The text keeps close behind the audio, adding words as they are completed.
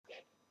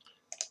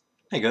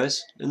Hey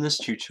guys, in this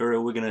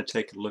tutorial we're going to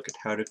take a look at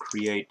how to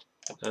create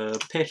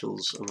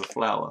petals of a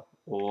flower,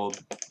 or,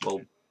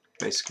 well,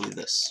 basically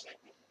this.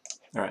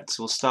 Alright,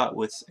 so we'll start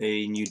with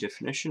a new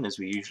definition as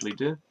we usually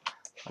do.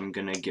 I'm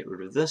going to get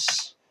rid of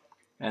this,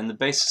 and the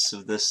basis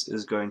of this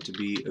is going to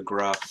be a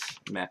graph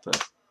mapper.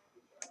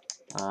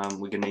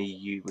 We're going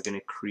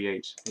to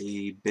create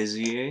a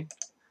Bezier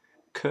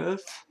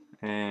curve,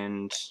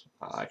 and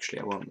actually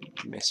I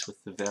won't mess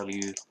with the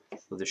value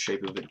or the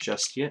shape of it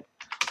just yet.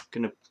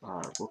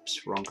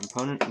 Whoops, wrong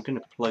component. I'm gonna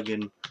plug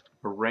in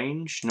a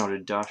range, not a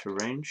data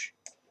range,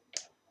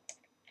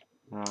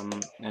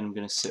 and I'm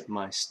gonna set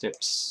my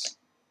steps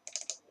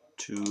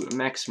to a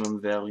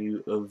maximum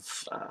value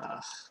of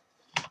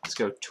let's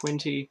go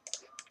 20.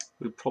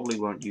 We probably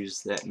won't use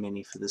that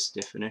many for this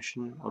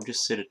definition. I'll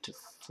just set it to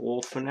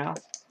 4 for now,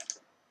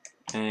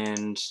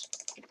 and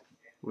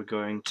we're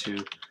going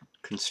to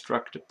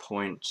construct a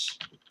point.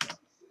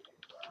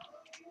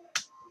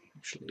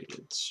 Actually,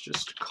 it's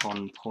just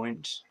con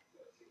point.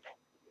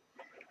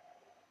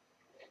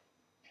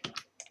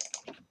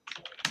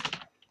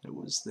 It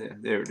was there.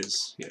 There it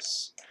is.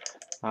 Yes.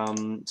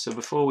 So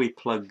before we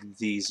plug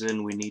these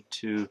in, we need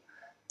to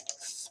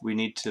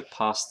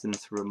pass them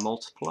through a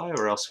multiplier,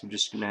 or else we're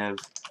just going to have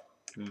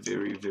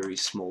very, very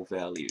small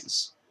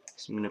values.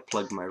 So I'm going to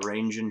plug my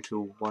range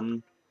into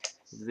one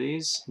of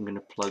these. I'm going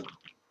to plug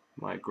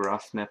my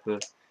graph mapper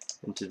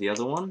into the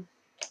other one,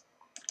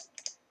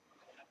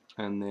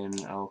 and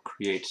then I'll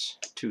create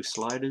 2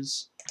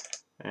 sliders,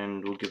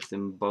 and we'll give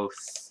them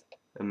both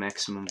a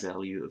maximum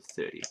value of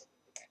 30.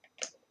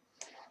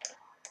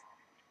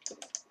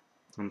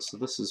 And so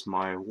this is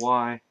my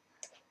Y,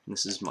 and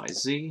this is my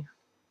Z,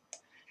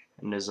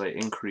 and as I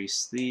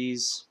increase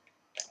these,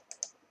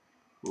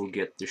 we'll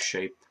get the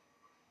shape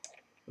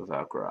of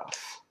our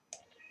graph.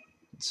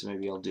 So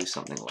maybe I'll do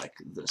something like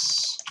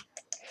this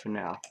for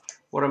now.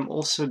 What I'm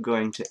also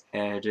going to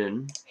add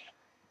in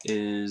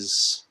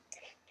is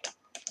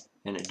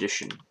an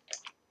addition,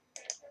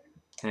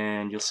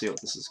 and you'll see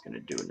what this is going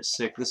to do in a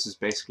sec. This is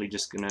basically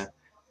just going to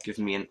give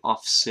me an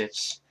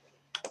offset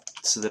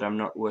so that I'm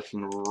not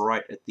working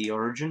right at the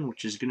origin,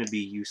 which is going to be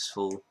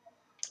useful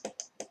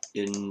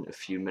in a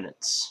few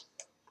minutes.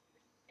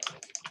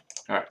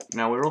 Alright,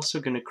 now we're also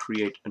going to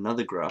create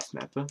another graph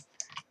mapper,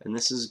 and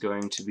this is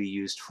going to be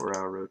used for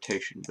our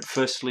rotation. But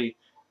firstly,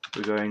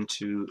 we're going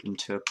to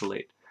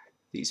interpolate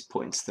these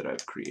points that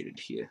I've created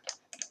here.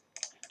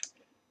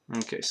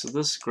 Okay, so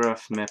this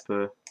graph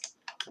mapper,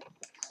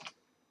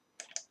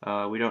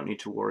 we don't need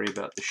to worry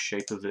about the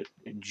shape of it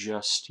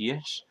just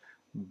yet,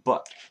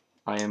 but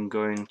I am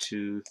going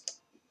to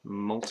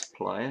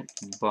multiply it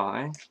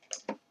by,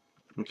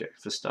 okay,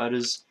 for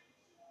starters,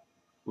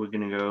 we're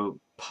going to go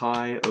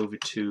pi over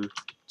 2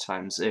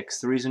 times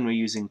x. The reason we're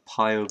using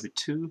pi over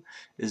 2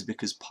 is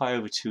because pi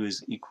over 2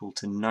 is equal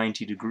to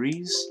 90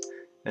 degrees,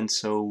 and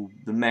so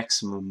the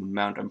maximum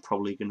amount I'm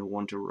probably going to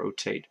want to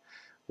rotate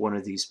one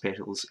of these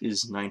petals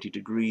is 90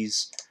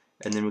 degrees,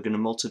 and then we're going to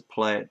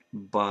multiply it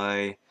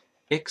by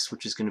x,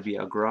 which is going to be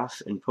our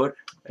graph input,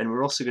 and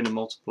we're also going to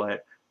multiply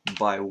it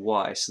by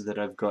y, so that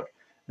I've got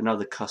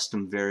another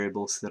custom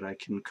variable so that I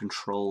can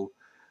control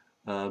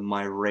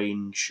my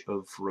range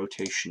of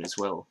rotation as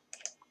well.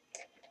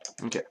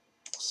 Okay,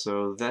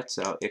 so that's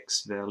our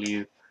x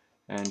value,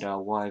 and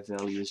our y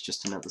value is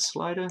just another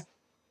slider.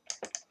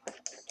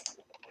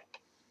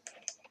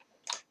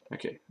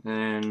 Okay,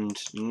 and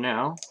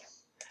now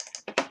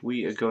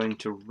we are going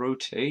to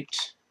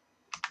rotate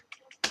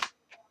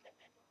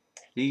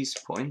these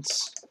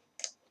points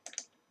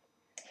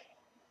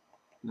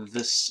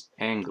this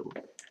angle,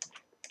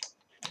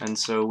 and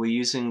so we're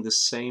using the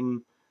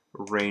same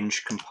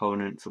range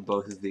component for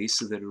both of these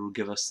so that it will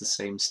give us the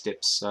same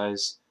step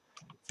size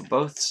for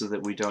both, so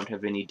that we don't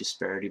have any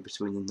disparity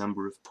between the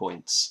number of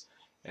points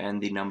and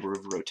the number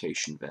of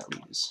rotation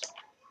values.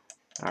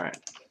 Alright,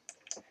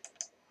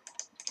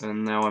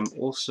 and now I'm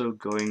also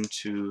going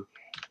to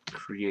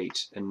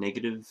create a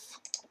negative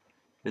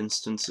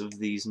instance of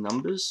these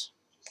numbers.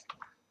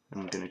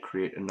 I'm going to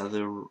create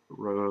another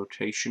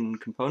rotation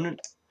component.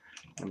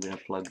 I'm going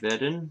to plug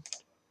that in,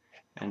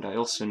 and I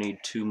also need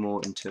 2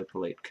 more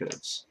interpolate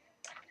curves.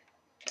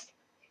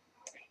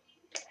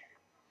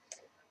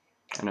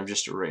 And I've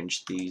just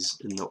arranged these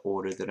in the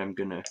order that I'm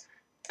going to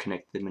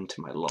connect them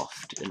into my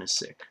loft in a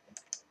sec.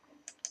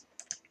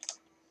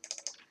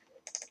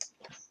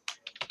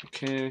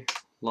 Okay,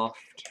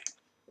 loft.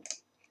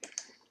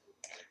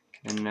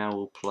 And now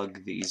we'll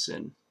plug these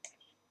in.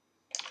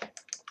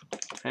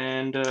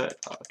 And,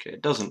 okay,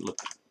 it doesn't look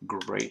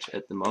great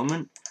at the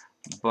moment,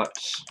 but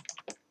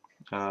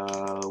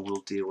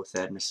we'll deal with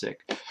that in a sec.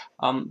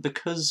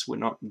 Because we're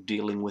not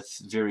dealing with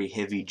very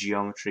heavy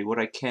geometry, what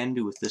I can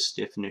do with this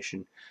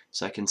definition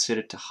is I can set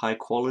it to high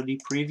quality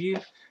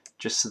preview,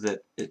 just so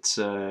that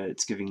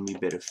it's giving me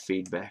better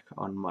feedback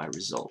on my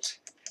result.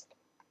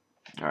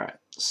 Alright,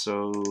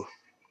 so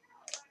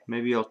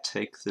maybe I'll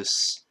take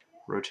this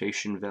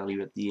rotation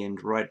value at the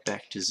end right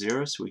back to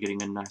 0, so we're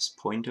getting a nice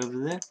point over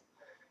there.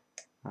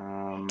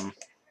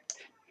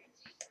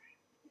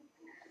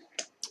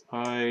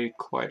 I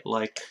quite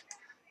like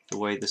the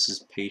way this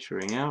is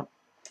petering out.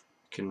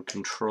 Can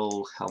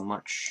control how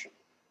much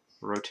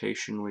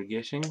rotation we're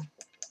getting.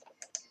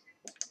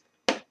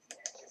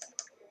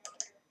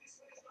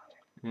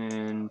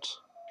 And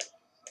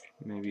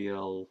maybe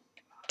I'll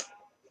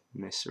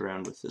mess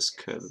around with this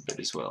curve a bit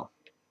as well.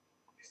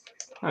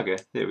 Okay,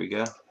 there we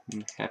go.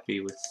 I'm happy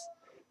with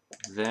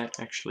that.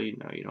 Actually,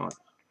 no, you know what?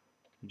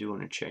 I do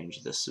want to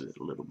change this a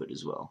little bit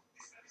as well.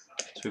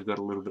 So we've got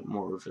a little bit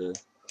more of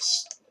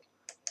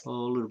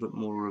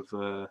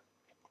a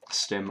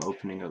stem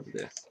opening over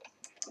there.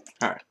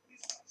 Alright,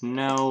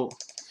 now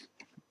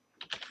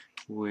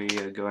we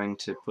are going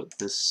to put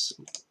this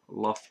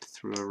loft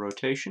through a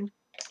rotation,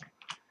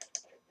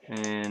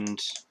 and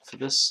for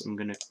this I'm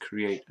going to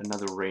create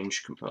another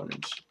range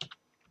component.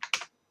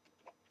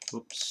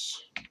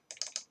 Oops.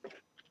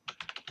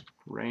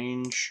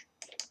 Range,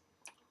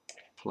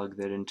 plug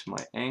that into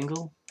my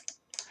angle.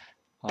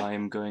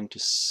 I'm going to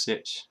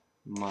set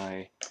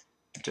my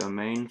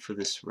domain for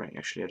this range.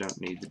 Actually, I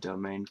don't need the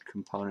domain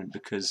component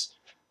because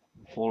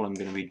all I'm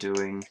going to be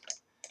doing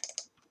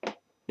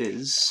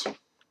is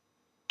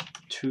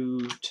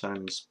 2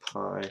 times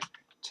pi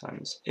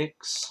times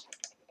x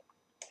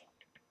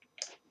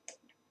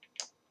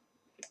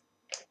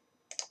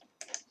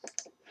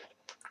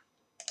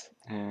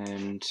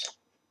and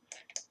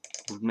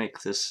we'll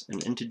make this an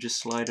integer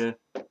slider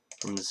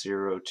from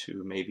 0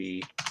 to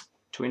maybe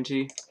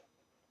 20.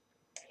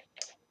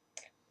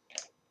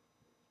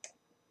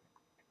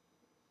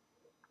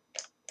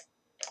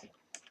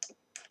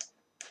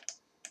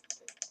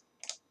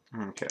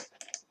 Okay.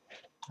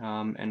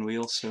 And we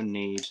also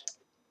need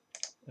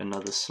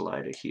another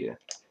slider here.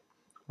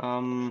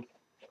 I'll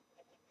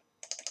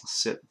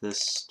set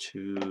this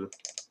to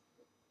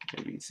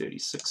maybe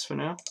 36 for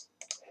now.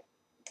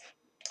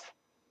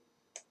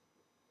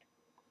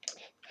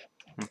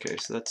 Okay,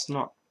 so that's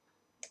not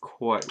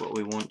quite what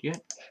we want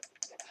yet.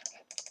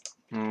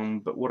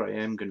 But what I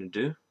am going to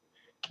do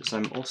is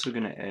I'm also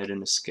going to add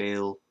in a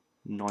scale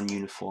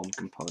non-uniform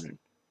component.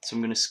 So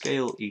I'm going to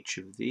scale each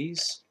of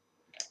these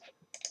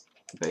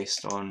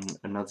based on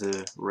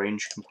another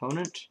range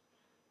component,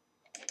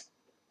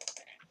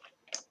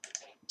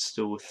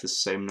 still with the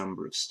same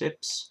number of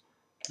steps,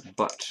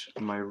 but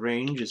my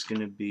range is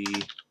going to be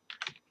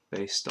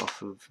based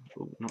off of,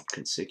 not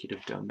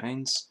consecutive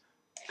domains,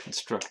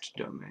 construct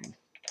domain.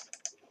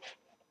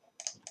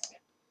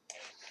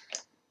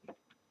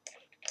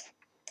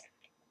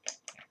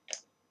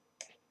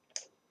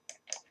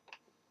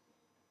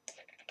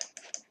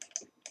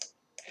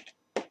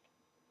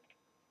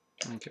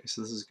 Okay,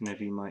 so this is going to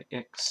be my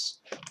X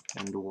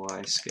and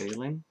Y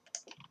scaling.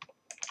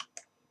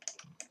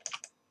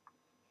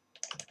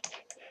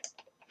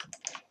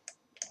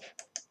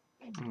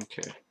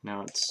 Okay,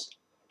 now it's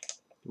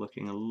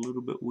looking a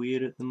little bit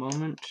weird at the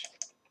moment,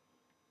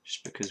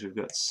 just because we've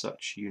got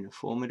such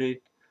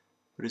uniformity,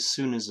 but as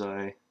soon as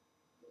I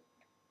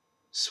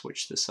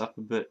switch this up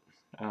a bit,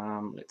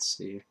 let's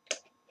see,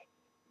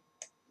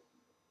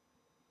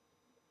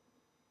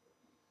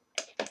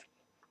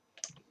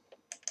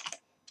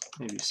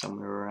 maybe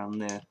somewhere around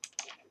there.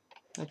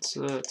 That's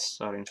it's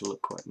starting to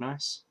look quite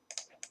nice.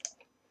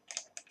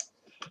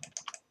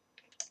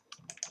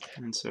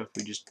 And so if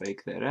we just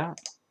bake that out,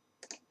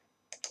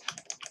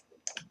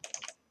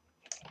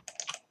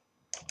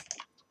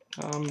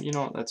 you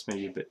know what, that's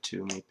maybe a bit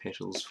too many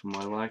petals for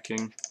my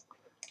liking.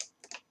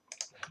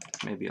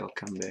 Maybe I'll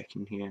come back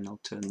in here and I'll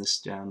turn this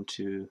down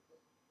to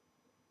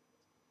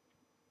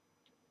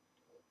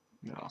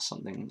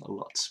something a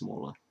lot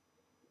smaller.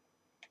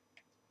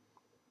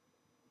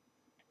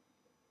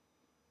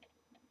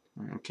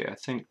 Okay, I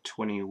think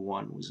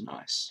 21 was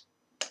nice.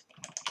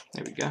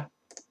 There we go.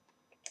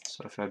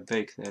 So if I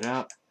bake that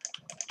out,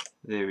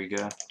 there we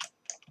go.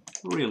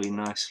 Really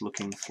nice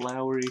looking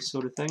flowery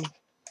sort of thing.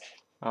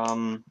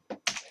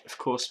 Of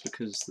course,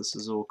 because this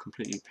is all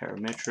completely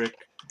parametric,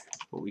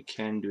 what we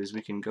can do is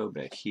we can go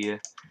back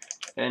here,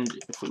 and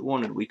if we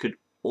wanted, we could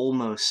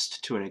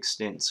almost, to an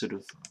extent, sort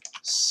of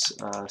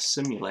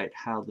simulate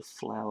how the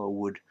flower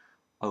would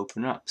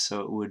open up.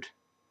 So it would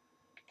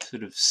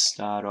sort of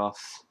start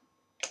off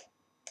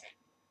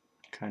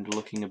kind of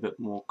looking a bit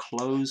more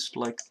closed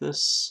like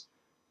this.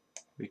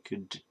 We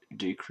could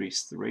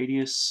decrease the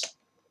radius,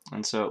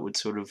 and so it would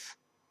sort of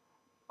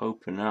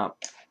open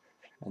up,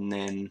 and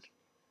then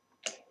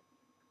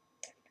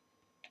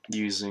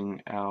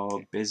using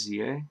our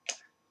Bezier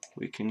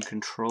we can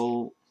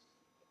control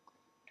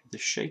the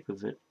shape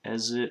of it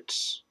as it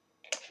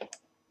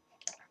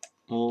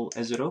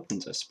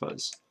opens, I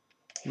suppose.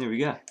 There we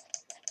go.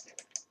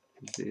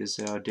 There's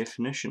our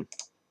definition.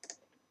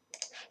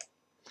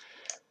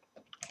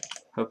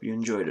 Hope you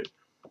enjoyed it.